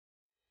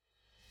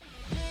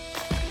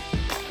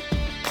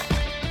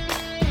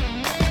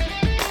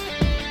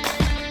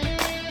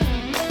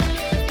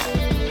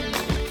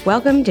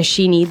Welcome to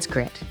She Needs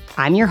Grit.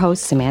 I'm your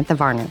host, Samantha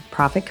Varner,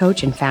 profit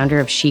coach and founder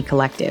of She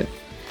Collective.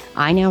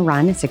 I now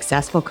run a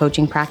successful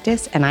coaching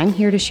practice, and I'm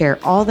here to share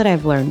all that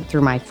I've learned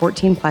through my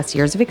 14 plus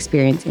years of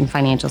experience in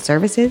financial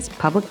services,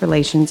 public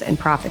relations, and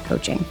profit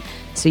coaching,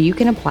 so you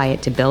can apply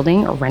it to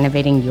building or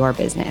renovating your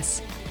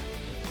business.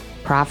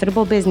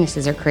 Profitable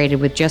businesses are created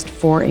with just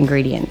 4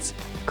 ingredients: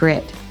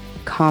 grit,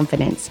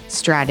 confidence,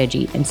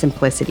 strategy, and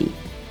simplicity.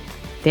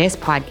 This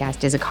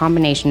podcast is a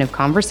combination of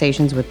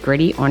conversations with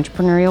gritty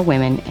entrepreneurial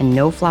women and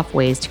no-fluff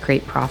ways to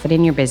create profit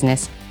in your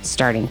business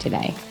starting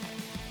today.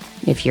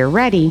 If you're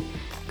ready,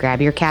 grab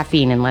your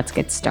caffeine and let's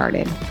get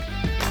started.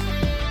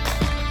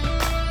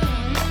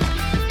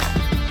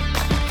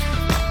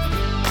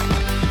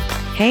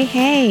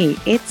 Hey,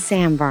 it's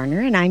Sam Varner,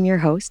 and I'm your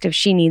host of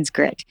She Needs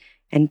Grit.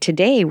 And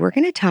today we're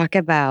going to talk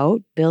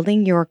about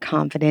building your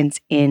confidence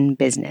in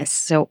business.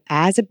 So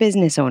as a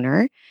business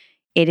owner,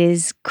 it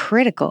is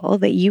critical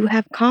that you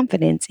have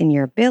confidence in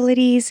your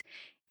abilities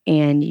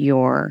and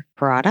your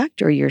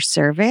product or your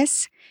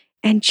service,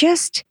 and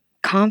just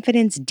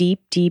confidence deep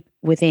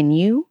within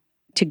you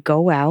to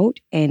go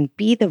out and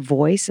be the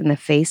voice and the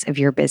face of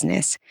your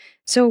business.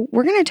 So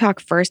we're going to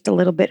talk first a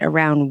little bit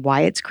around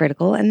why it's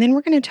critical, and then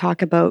we're going to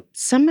talk about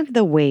some of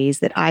the ways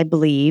that I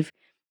believe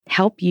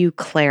help you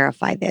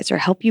clarify this or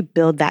help you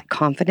build that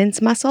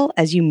confidence muscle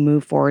as you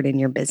move forward in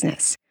your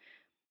business.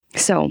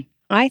 So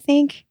I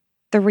think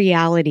the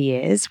reality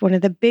is, one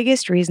of the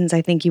biggest reasons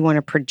I think you want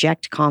to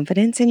project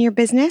confidence in your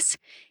business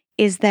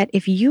is that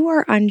if you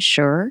are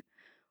unsure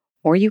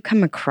or you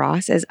come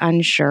across as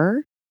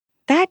unsure,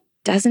 that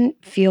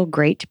doesn't feel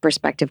great to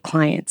prospective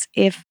clients.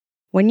 If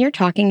when you're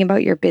talking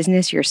about your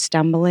business, you're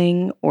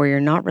stumbling or you're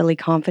not really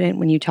confident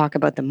when you talk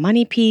about the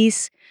money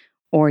piece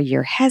or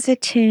you're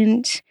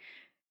hesitant,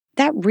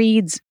 that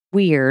reads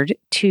weird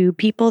to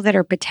people that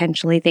are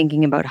potentially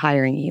thinking about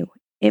hiring you.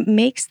 It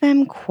makes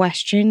them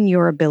question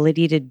your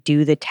ability to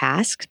do the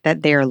task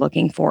that they're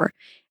looking for.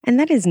 And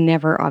that is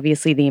never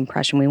obviously the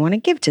impression we want to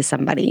give to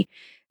somebody.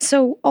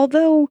 So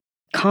although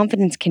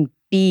confidence can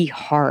be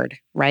hard,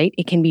 right?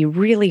 It can be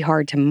really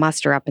hard to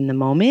muster up in the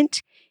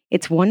moment.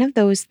 It's one of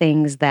those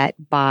things that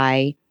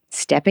by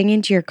stepping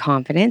into your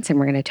confidence, and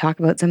we're going to talk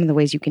about some of the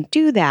ways you can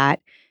do that,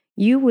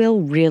 you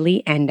will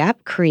really end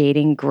up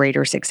creating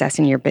greater success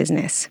in your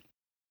business.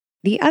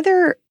 The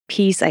other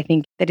piece I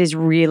think that is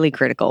really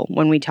critical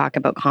when we talk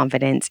about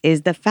confidence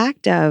is the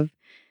fact of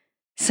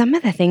some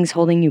of the things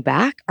holding you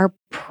back are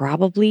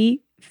probably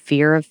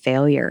fear of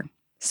failure.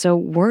 So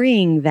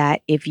worrying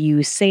that if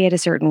you say it a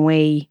certain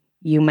way,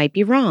 you might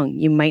be wrong.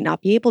 You might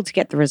not be able to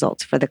get the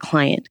results for the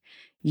client.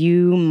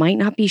 You might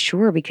not be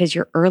sure because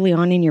you're early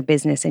on in your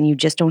business and you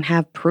just don't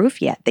have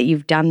proof yet that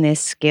you've done this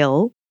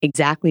skill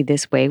exactly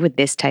this way with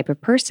this type of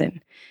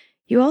person.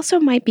 You also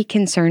might be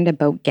concerned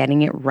about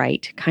getting it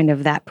right, kind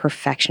of that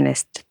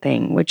perfectionist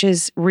thing, which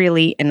is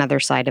really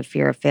another side of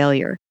fear of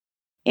failure.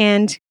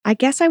 And I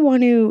guess I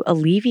want to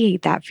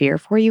alleviate that fear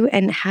for you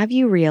and have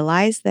you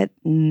realize that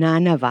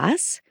none of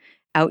us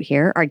out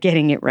here are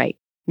getting it right.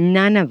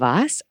 None of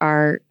us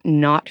are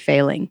not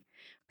failing.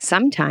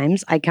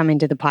 Sometimes I come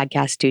into the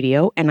podcast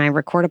studio and I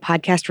record a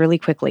podcast really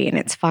quickly and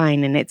it's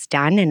fine and it's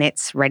done and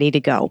it's ready to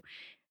go.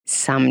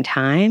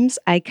 Sometimes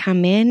I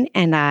come in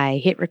and I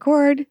hit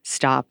record,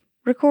 stop,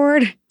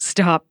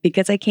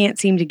 because I can't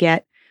seem to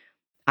get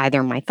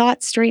either my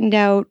thoughts straightened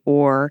out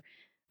or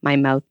my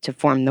mouth to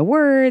form the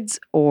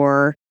words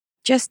or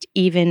just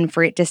even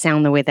for it to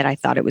sound the way that I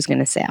thought it was going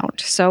to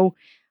sound. So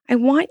I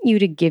want you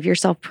to give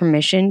yourself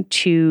permission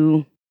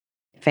to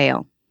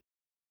fail.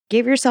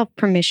 Give yourself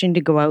permission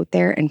to go out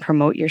there and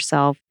promote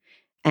yourself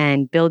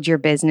and build your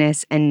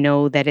business and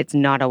know that it's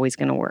not always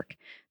going to work.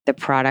 The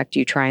product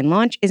you try and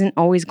launch isn't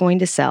always going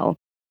to sell.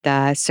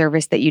 The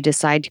service that you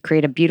decide to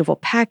create a beautiful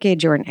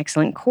package or an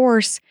excellent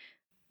course,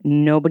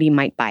 nobody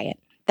might buy it.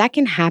 That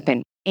can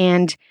happen.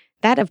 And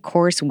that, of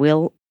course,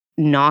 will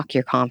knock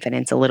your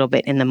confidence a little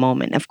bit in the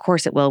moment. Of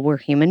course it will. We're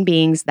human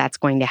beings. That's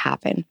going to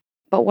happen.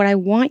 But what I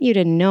want you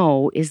to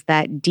know is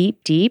that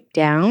deep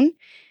down,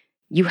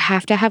 you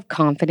have to have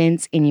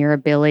confidence in your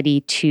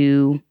ability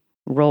to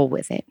roll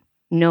with it.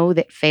 Know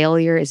that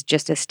failure is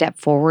just a step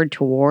forward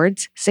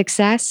towards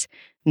success,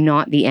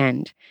 not the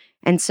end.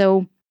 And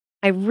so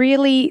I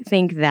really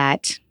think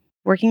that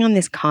working on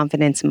this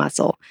confidence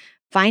muscle,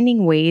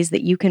 finding ways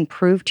that you can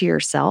prove to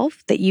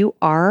yourself that you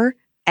are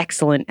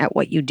excellent at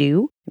what you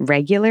do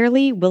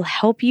regularly will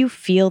help you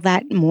feel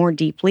that more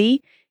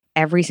deeply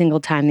every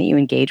single time that you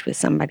engage with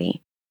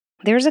somebody.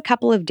 There's a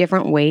couple of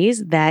different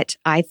ways that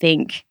I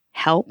think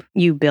help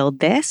you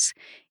build this,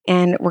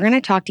 and we're going to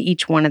talk to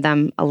each one of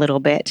them a little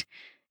bit.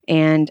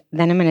 And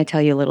then I'm going to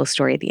tell you a little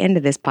story at the end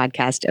of this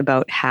podcast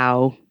about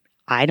how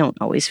I don't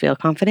always feel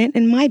confident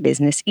in my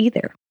business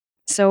either.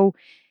 So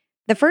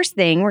the first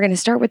thing, we're going to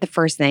start with the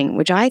first thing,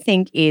 which I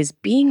think is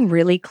being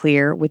really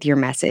clear with your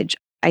message.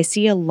 I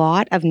see a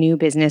lot of new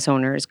business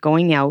owners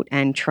going out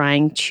and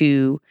trying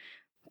to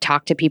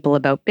talk to people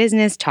about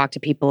business, talk to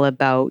people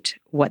about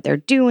what they're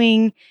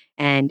doing,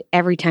 And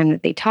every time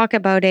that they talk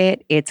about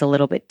it, it's a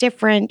little bit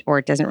different, or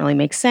it doesn't really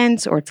make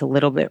sense, or it's a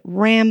little bit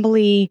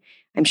rambly.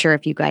 I'm sure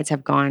if you guys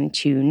have gone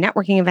to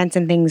networking events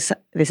and things,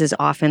 this is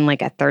often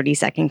like a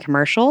 30-second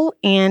commercial.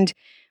 And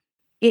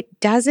it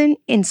doesn't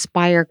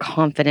inspire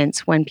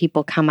confidence when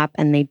people come up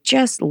and they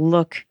just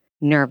look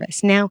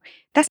nervous. Now,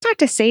 that's not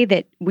to say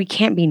that we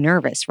can't be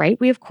nervous, right?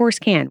 We, of course,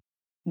 can.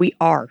 We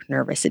are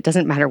nervous. It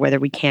doesn't matter whether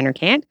we can or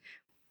can't.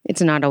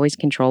 It's not always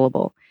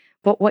controllable.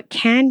 But what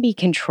can be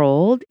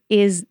controlled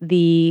is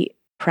the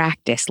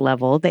practice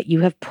level that you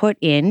have put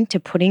into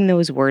putting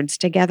those words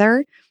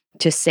together,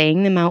 to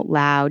saying them out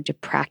loud, to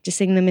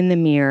practicing them in the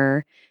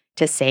mirror,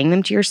 to saying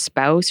them to your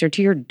spouse or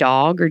to your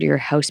dog or to your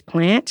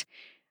houseplant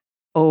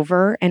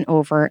over and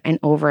over and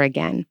over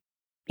again.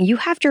 You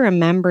have to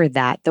remember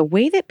that the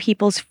way that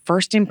people's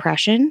first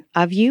impression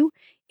of you,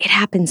 it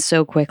happens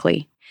so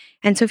quickly.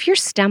 And so if you're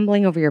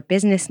stumbling over your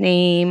business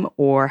name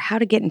or how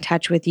to get in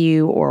touch with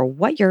you or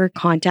what your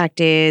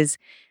contact is,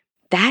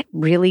 that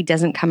really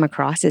doesn't come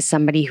across as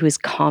somebody who is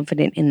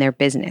confident in their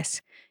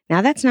business.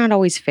 Now, that's not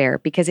always fair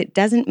because it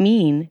doesn't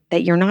mean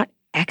that you're not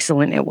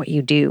excellent at what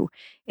you do.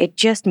 It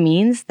just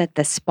means that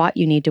the spot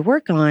you need to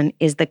work on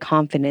is the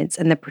confidence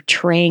and the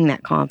portraying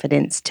that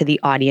confidence to the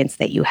audience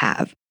that you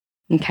have.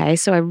 Okay,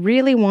 so I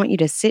really want you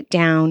to sit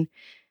down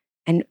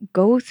and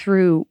go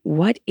through,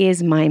 what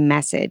is my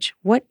message?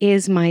 What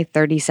is my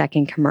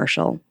 30-second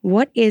commercial?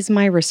 What is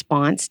my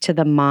response to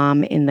the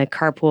mom in the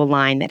carpool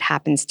line that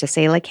happens to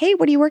say like, hey,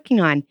 what are you working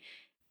on?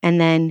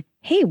 And then,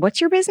 hey, what's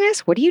your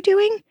business? What are you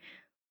doing?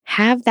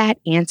 Have that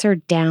answer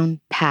down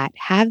pat.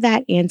 Have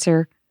that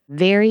answer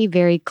very,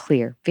 very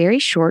clear, very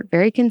short,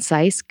 very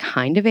concise,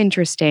 kind of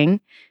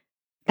interesting.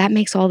 That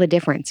makes all the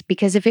difference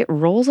because if it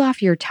rolls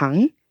off your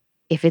tongue,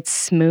 if it's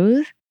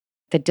smooth,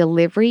 the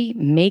delivery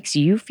makes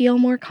you feel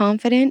more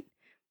confident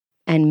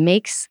and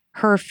makes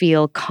her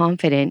feel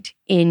confident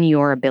in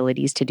your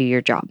abilities to do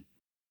your job.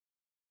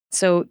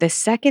 So the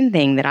second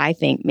thing that I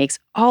think makes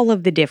all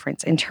of the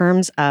difference in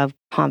terms of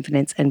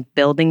confidence and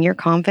building your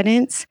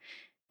confidence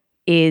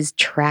is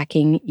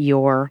tracking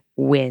your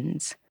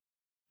wins.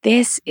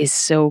 This is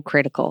so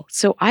critical.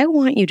 So I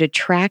want you to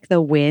track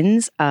the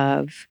wins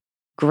of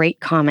great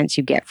comments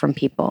you get from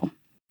people,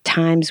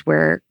 times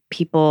where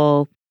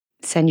people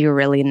send you a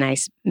really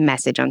nice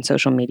message on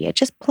social media.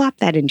 Just plop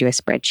that into a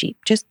spreadsheet.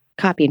 Just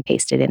copy and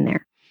paste it in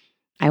there.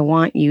 I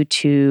want you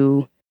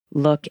to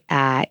look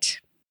at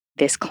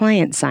this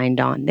client signed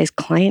on, this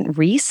client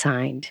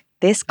re-signed,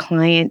 this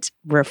client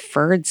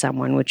referred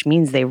someone, which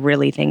means they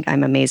really think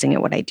I'm amazing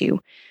at what I do.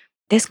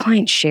 This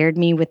client shared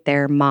me with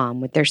their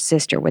mom, with their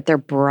sister, with their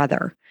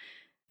brother.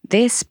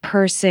 This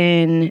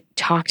person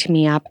talked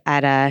me up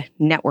at a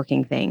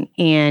networking thing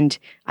and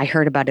I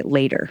heard about it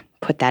later.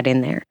 Put that in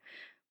there.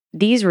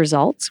 These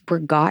results were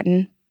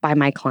gotten by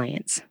my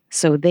clients.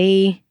 So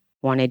they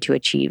wanted to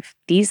achieve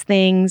these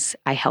things.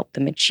 I helped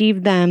them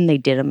achieve them. They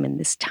did them in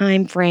this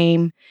time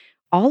frame,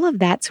 all of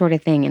that sort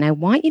of thing. And I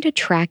want you to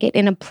track it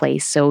in a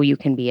place so you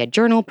can be a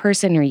journal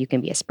person or you can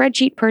be a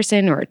spreadsheet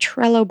person or a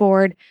Trello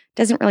board.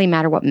 Doesn't really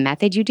matter what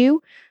method you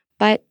do,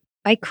 but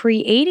by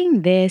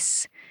creating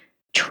this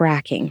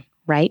tracking,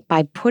 right?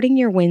 By putting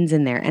your wins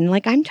in there. And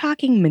like I'm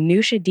talking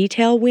minutia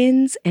detail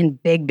wins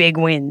and big, big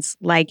wins.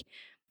 Like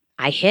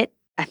I hit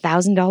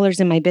 $1,000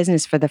 in my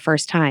business for the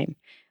first time.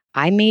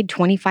 I made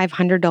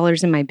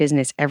 $2,500 in my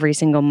business every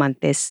single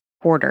month this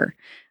quarter.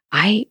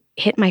 I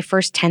hit my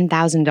first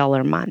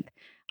 $10,000 month.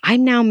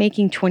 I'm now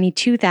making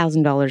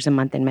 $22,000 a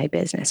month in my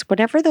business.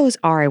 Whatever those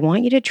are, I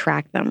want you to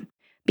track them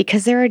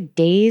because there are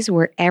days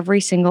where every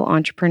single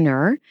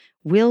entrepreneur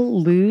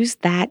will lose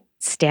that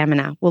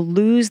stamina, will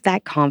lose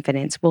that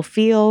confidence, will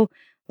feel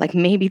like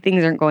maybe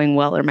things aren't going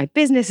well or my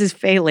business is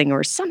failing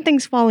or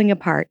something's falling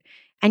apart.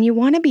 And you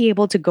want to be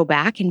able to go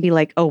back and be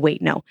like, oh,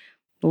 wait, no,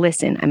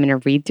 listen, I'm going to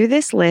read through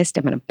this list.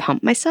 I'm going to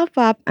pump myself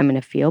up. I'm going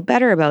to feel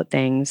better about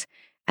things.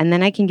 And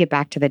then I can get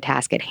back to the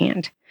task at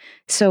hand.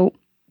 So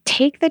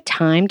take the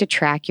time to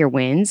track your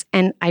wins.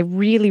 And I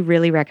really,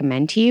 really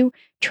recommend to you,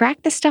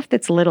 track the stuff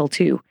that's little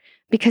too,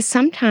 because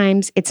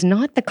sometimes it's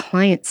not the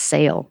client's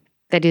sale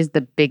that is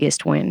the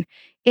biggest win.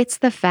 It's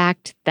the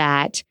fact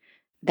that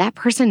that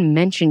person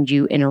mentioned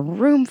you in a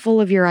room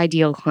full of your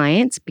ideal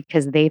clients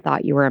because they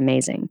thought you were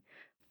amazing.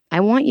 I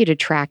want you to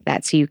track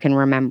that so you can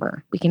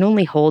remember. We can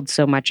only hold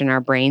so much in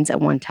our brains at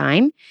one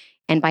time.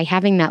 And by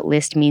having that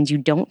list means you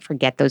don't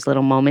forget those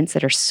little moments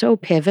that are so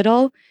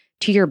pivotal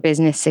to your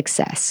business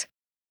success.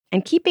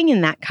 And keeping in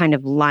that kind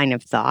of line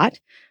of thought,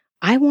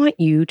 I want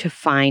you to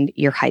find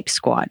your hype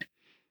squad.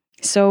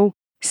 So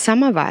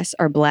some of us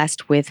are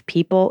blessed with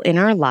people in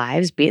our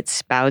lives, be it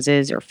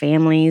spouses or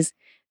families,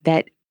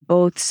 that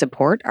both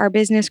support our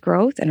business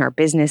growth and our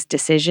business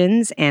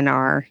decisions and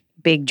our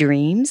big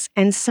dreams.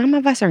 And some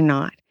of us are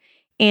not.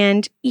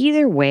 And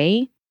either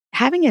way,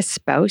 having a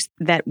spouse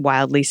that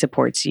wildly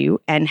supports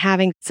you and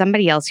having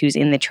somebody else who's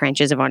in the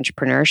trenches of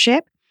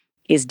entrepreneurship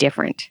is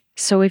different.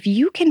 So if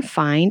you can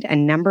find a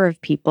number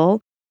of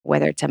people,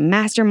 whether it's a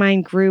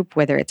mastermind group,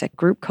 whether it's a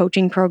group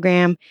coaching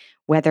program,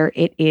 whether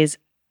it is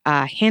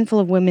a handful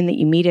of women that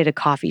you meet at a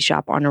coffee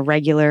shop on a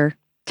regular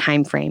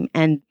time frame.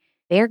 And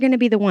they're going to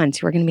be the ones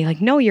who are going to be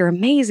like, no, you're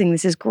amazing.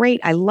 This is great.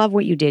 I love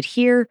what you did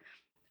here.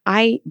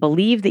 I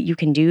believe that you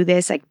can do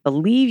this. I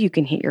believe you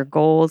can hit your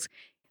goals.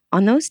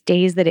 On those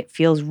days that it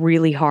feels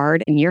really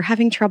hard and you're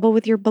having trouble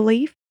with your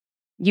belief,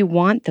 you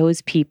want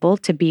those people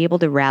to be able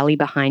to rally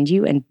behind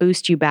you and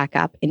boost you back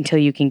up until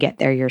you can get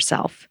there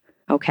yourself.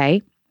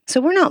 Okay?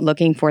 So we're not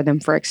looking for them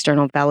for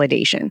external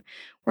validation.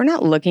 We're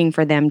not looking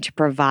for them to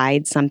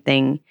provide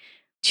something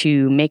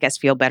to make us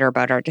feel better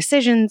about our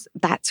decisions,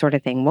 that sort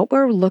of thing. What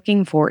we're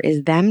looking for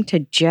is them to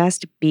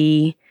just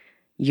be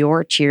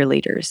your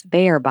cheerleaders.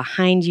 They are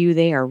behind you.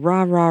 They are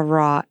rah, rah,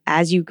 rah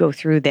as you go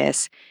through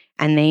this.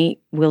 And they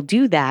will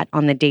do that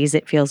on the days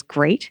it feels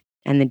great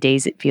and the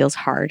days it feels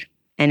hard.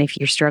 And if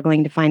you're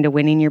struggling to find a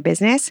win in your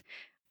business,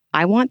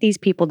 I want these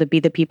people to be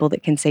the people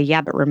that can say,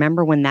 yeah, but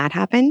remember when that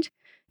happened?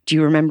 Do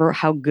you remember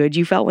how good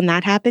you felt when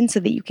that happened? So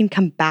that you can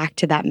come back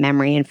to that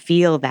memory and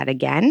feel that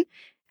again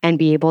and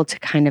be able to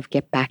kind of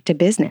get back to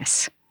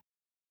business.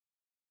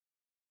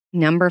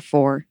 Number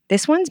 4,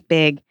 this one's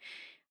big.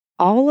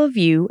 All of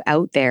you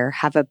out there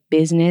have a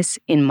business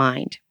in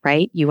mind,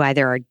 right? You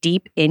either are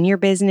deep in your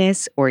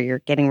business or you're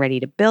getting ready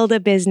to build a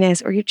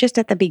business or you're just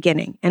at the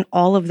beginning. And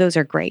all of those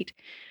are great.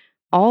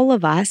 All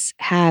of us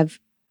have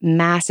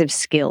massive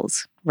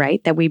skills,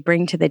 right? That we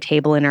bring to the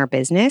table in our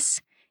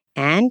business.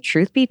 And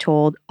truth be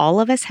told, all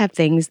of us have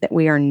things that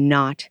we are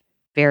not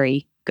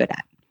very good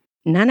at.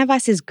 None of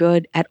us is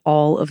good at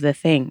all of the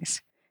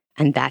things.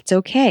 And that's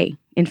okay.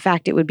 In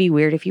fact, it would be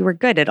weird if you were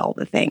good at all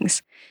the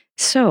things.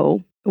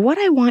 So what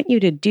I want you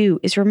to do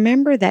is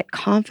remember that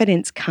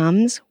confidence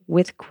comes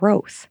with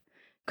growth.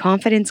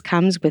 Confidence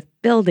comes with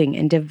building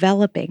and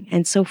developing.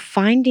 And so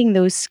finding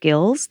those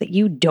skills that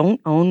you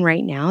don't own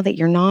right now, that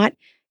you're not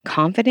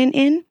confident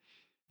in,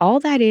 all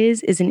that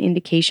is an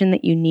indication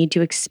that you need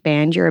to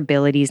expand your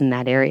abilities in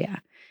that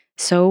area.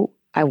 So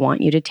I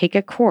want you to take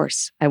a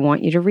course. I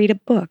want you to read a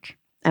book.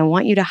 I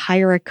want you to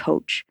hire a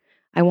coach.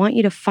 I want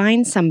you to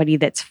find somebody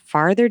that's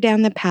farther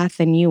down the path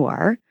than you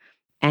are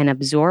and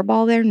absorb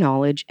all their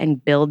knowledge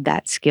and build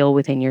that skill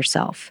within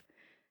yourself.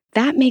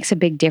 That makes a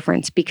big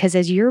difference because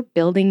as you're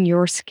building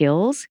your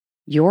skills,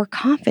 your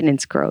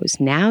confidence grows.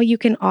 Now you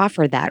can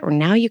offer that, or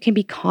now you can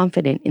be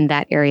confident in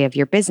that area of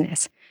your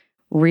business.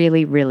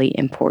 Really, really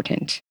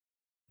important.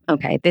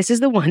 Okay, this is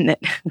the one that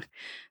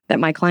that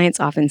my clients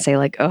often say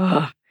like,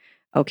 oh,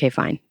 okay,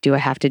 fine. Do I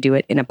have to do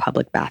it in a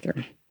public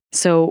bathroom?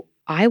 So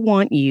I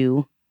want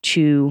you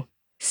to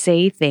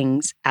say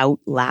things out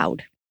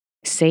loud.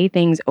 Say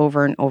things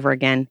over and over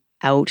again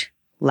out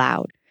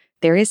loud.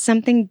 There is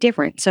something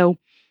different. So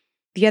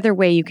the other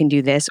way you can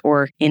do this,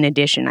 or in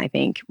addition, I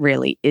think,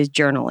 really, is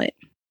journal it.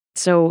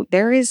 So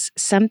there is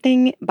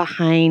something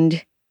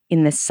behind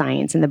in the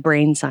science, in the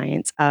brain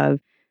science of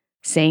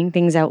saying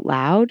things out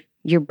loud.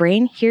 Your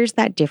brain hears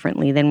that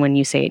differently than when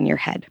you say it in your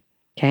head.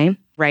 Okay?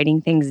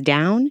 Writing things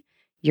down,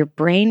 your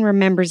brain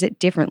remembers it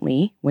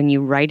differently when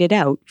you write it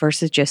out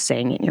versus just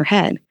saying it in your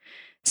head.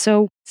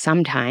 So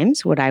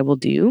sometimes what I will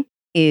do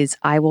is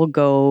I will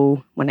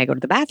go, when I go to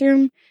the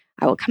bathroom,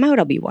 I will come out,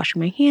 I'll be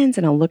washing my hands,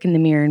 and I'll look in the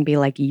mirror and be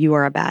like, you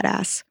are a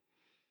badass.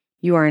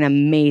 You are an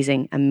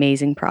amazing,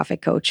 amazing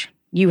profit coach.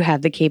 You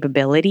have the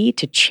capability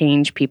to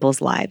change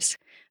people's lives,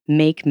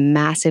 make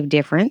massive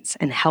difference,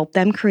 and help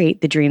them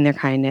create the dream they're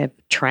kind of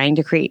trying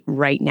to create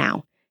right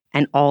now.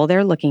 And all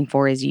they're looking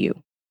for is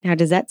you. Now,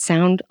 does that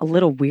sound a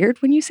little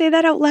weird when you say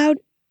that out loud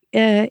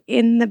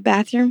in the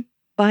bathroom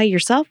by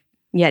yourself?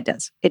 Yeah, it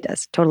does. It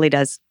does. Totally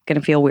does.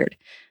 Gonna feel weird.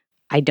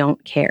 I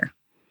don't care.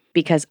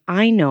 Because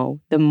I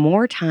know the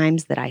more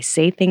times that I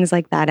say things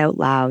like that out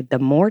loud, the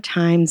more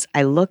times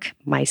I look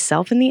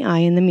myself in the eye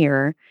in the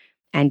mirror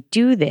and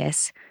do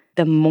this,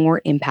 the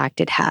more impact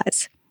it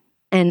has.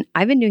 And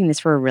I've been doing this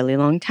for a really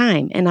long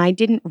time, and I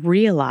didn't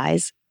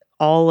realize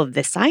all of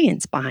the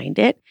science behind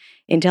it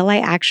until I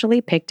actually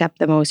picked up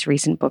the most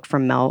recent book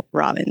from Mel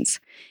Robbins.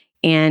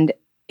 And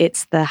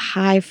it's the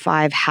High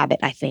Five Habit,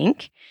 I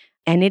think.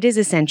 And it is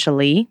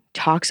essentially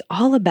talks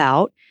all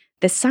about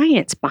the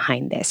science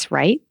behind this,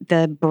 right?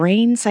 The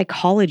brain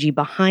psychology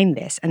behind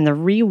this and the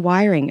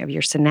rewiring of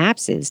your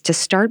synapses to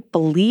start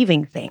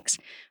believing things.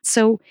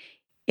 So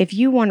if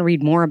you want to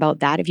read more about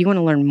that, if you want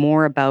to learn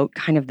more about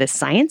kind of the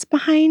science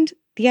behind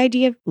the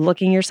idea of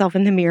looking yourself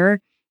in the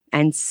mirror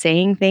and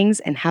saying things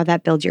and how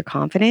that builds your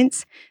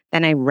confidence,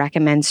 then I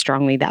recommend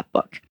strongly that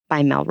book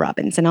by Mel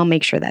Robbins. And I'll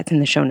make sure that's in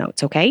the show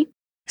notes, okay?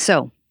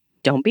 So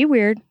don't be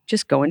weird.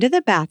 Just go into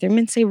the bathroom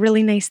and say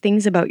really nice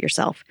things about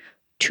yourself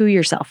to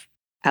yourself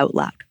out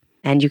loud.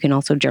 And you can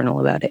also journal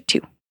about it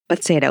too,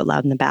 but say it out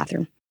loud in the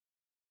bathroom.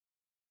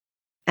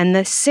 And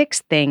the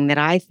 6th thing that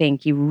I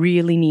think you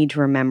really need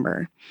to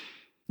remember,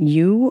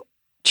 you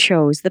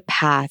chose the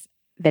path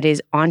that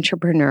is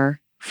entrepreneur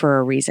for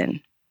a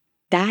reason.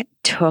 That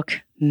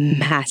took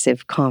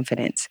massive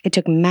confidence. It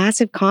took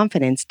massive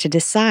confidence to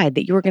decide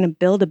that you were going to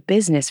build a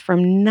business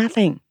from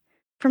nothing.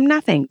 From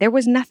nothing. There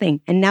was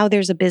nothing. And now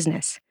there's a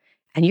business.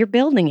 And you're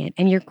building it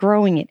and you're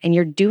growing it and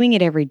you're doing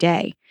it every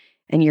day.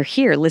 and you're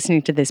here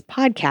listening to this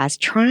podcast,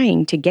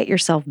 trying to get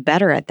yourself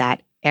better at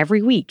that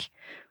every week.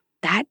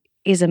 That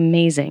is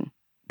amazing.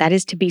 That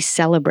is to be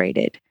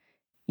celebrated.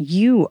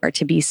 You are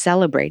to be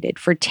celebrated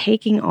for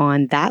taking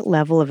on that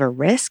level of a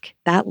risk,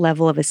 that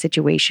level of a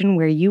situation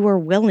where you are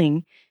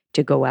willing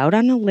to go out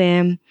on a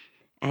limb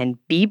and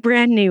be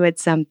brand new at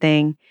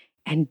something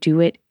and do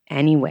it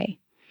anyway.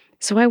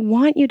 So I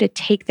want you to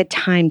take the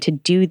time to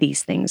do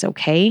these things,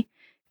 okay?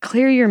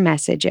 Clear your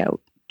message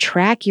out,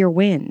 track your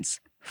wins,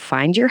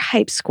 find your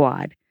hype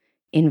squad,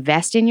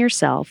 invest in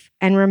yourself,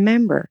 and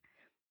remember,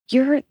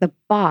 you're the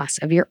boss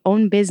of your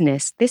own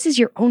business. This is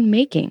your own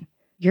making.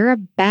 You're a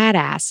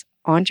badass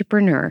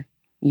entrepreneur.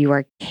 You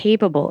are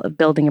capable of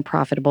building a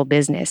profitable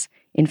business.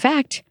 In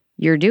fact,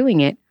 you're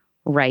doing it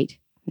right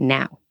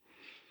now.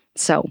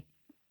 So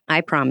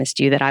I promised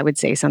you that I would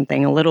say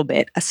something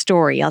a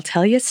story. I'll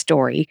tell you a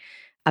story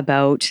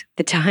about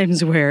the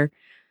times where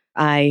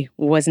I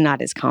was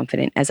not as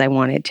confident as I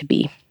wanted to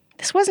be.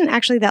 This wasn't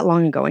actually that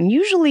long ago. And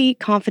usually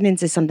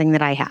confidence is something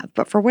that I have.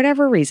 But for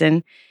whatever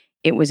reason,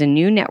 it was a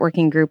new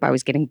networking group. I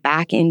was getting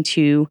back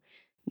into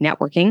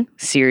networking,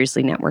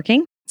 seriously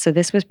networking. So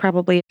this was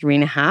probably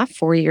 3.5,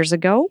 4 years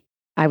ago.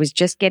 I was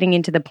just getting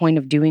into the point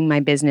of doing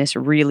my business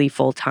really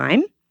full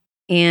time.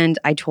 And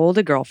I told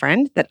a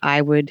girlfriend that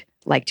I would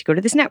like to go to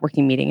this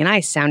networking meeting. And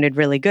I sounded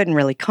really good and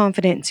really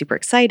confident and super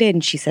excited.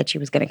 And she said she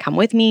was going to come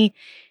with me.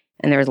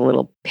 And there was a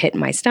little pit in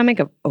my stomach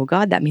of, oh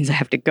God, that means I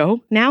have to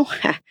go now.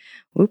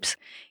 Oops.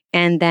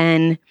 And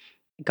then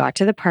I got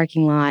to the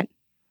parking lot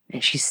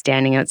and she's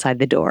standing outside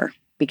the door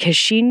because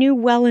she knew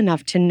well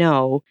enough to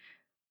know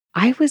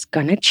I was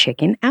going to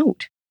chicken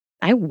out.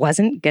 I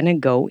wasn't going to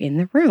go in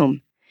the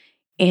room.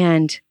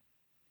 And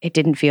it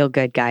didn't feel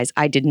good, guys.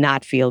 I did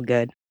not feel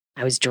good.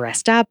 I was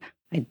dressed up.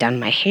 I'd done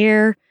my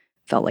hair,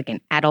 felt like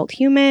an adult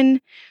human,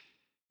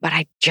 but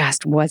I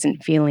just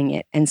wasn't feeling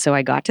it. And so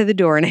I got to the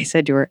door and I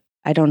said to her,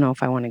 I don't know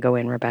if I want to go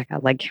in, Rebecca.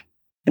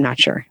 I'm not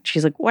sure.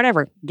 She's like,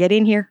 whatever, get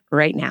in here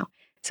right now.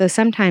 So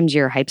sometimes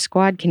your hype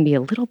squad can be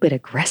a little bit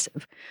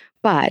aggressive.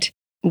 But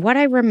what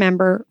I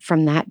remember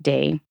from that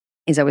day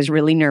is I was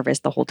really nervous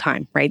the whole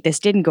time, right? This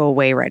didn't go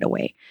away right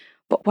away.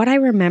 But what I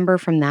remember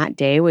from that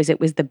day was it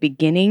was the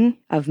beginning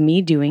of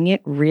me doing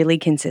it really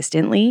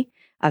consistently,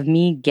 of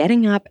me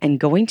getting up and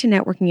going to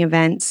networking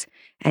events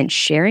and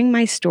sharing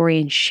my story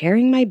and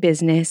sharing my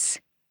business.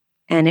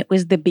 And it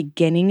was the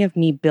beginning of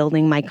me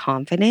building my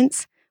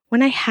confidence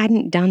when I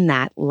hadn't done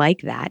that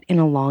like that in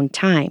a long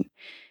time.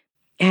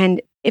 And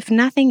if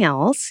nothing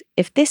else,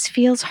 if this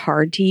feels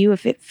hard to you,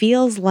 if it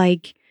feels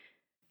like,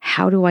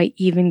 how do I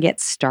even get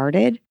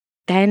started?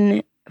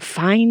 Then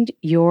find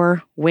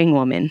your wing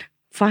woman,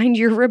 find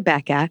your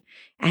Rebecca,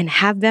 and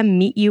have them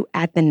meet you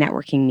at the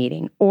networking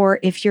meeting. Or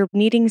if you're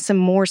needing some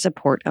more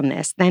support on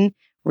this, then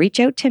reach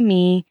out to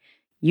me.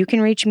 You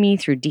can reach me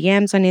through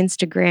DMs on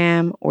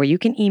Instagram, or you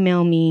can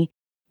email me.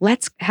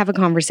 Let's have a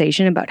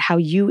conversation about how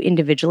you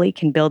individually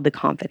can build the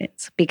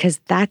confidence, because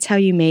that's how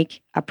you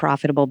make a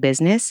profitable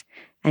business,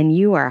 and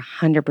you are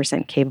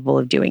 100% capable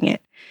of doing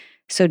it.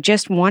 So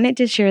just wanted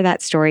to share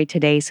that story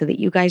today so that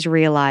you guys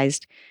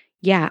realized,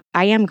 yeah,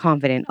 I am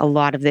confident a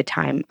lot of the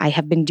time. I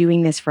have been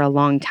doing this for a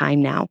long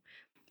time now,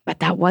 but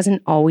that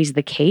wasn't always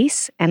the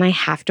case, and I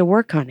have to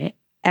work on it.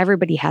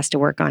 Everybody has to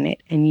work on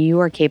it, and you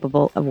are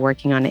capable of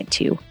working on it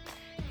too.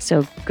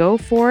 So go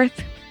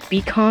forth,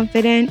 be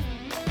confident,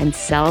 and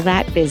sell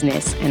that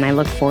business. And I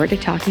look forward to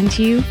talking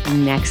to you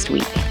next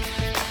week.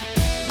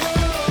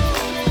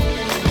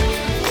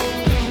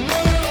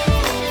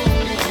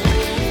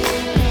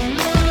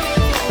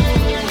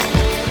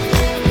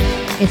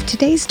 If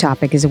today's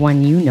topic is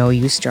one you know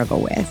you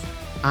struggle with,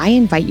 I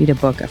invite you to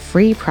book a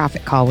free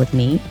profit call with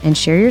me and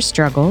share your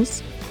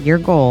struggles, your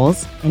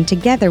goals, and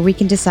together we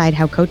can decide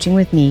how coaching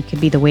with me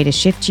could be the way to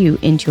shift you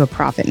into a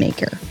profit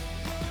maker.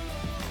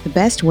 The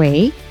best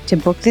way to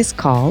book this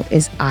call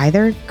is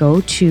either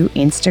go to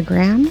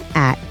Instagram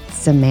at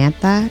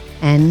Samantha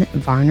N.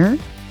 Varner,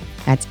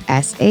 that's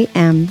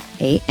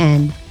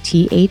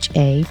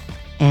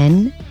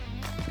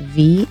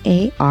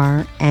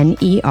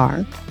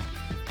SAMANTHANVARNER,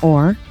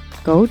 or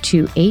go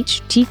to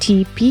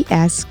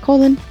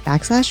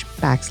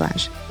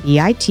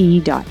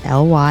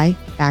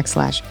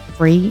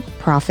https://bit.ly/free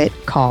profit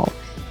call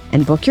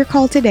and book your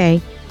call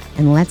today,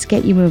 and let's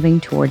get you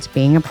moving towards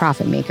being a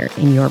profit maker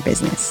in your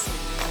business.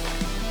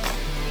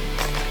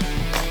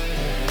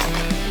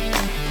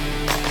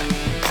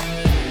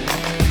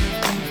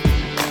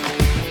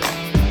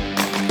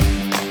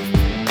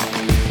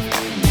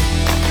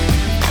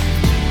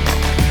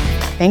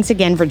 Thanks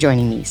again for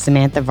joining me,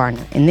 Samantha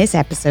Varner, in this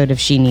episode of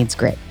She Needs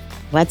Grit.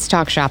 Let's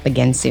talk shop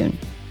again soon.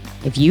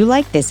 If you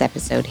like this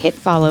episode, hit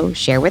follow,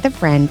 share with a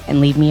friend,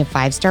 and leave me a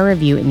 5-star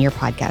review in your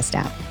podcast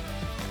app.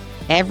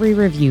 Every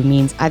review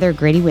means other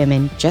gritty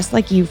women just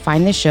like you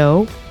find the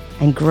show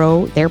and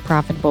grow their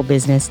profitable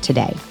business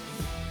today.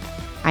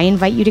 I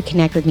invite you to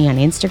connect with me on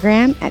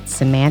Instagram at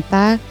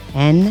Samantha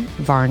N.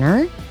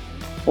 Varner,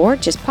 or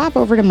just pop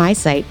over to my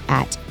site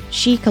at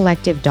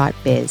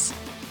shecollective.biz.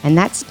 And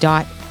that's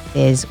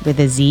 .biz with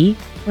a Z,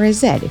 or a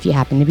Z if you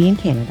happen to be in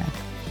Canada.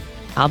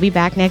 I'll be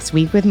back next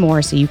week with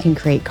more so you can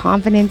create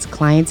confidence,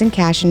 clients, and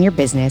cash in your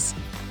business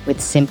with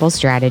simple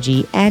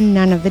strategy and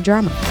none of the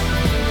drama.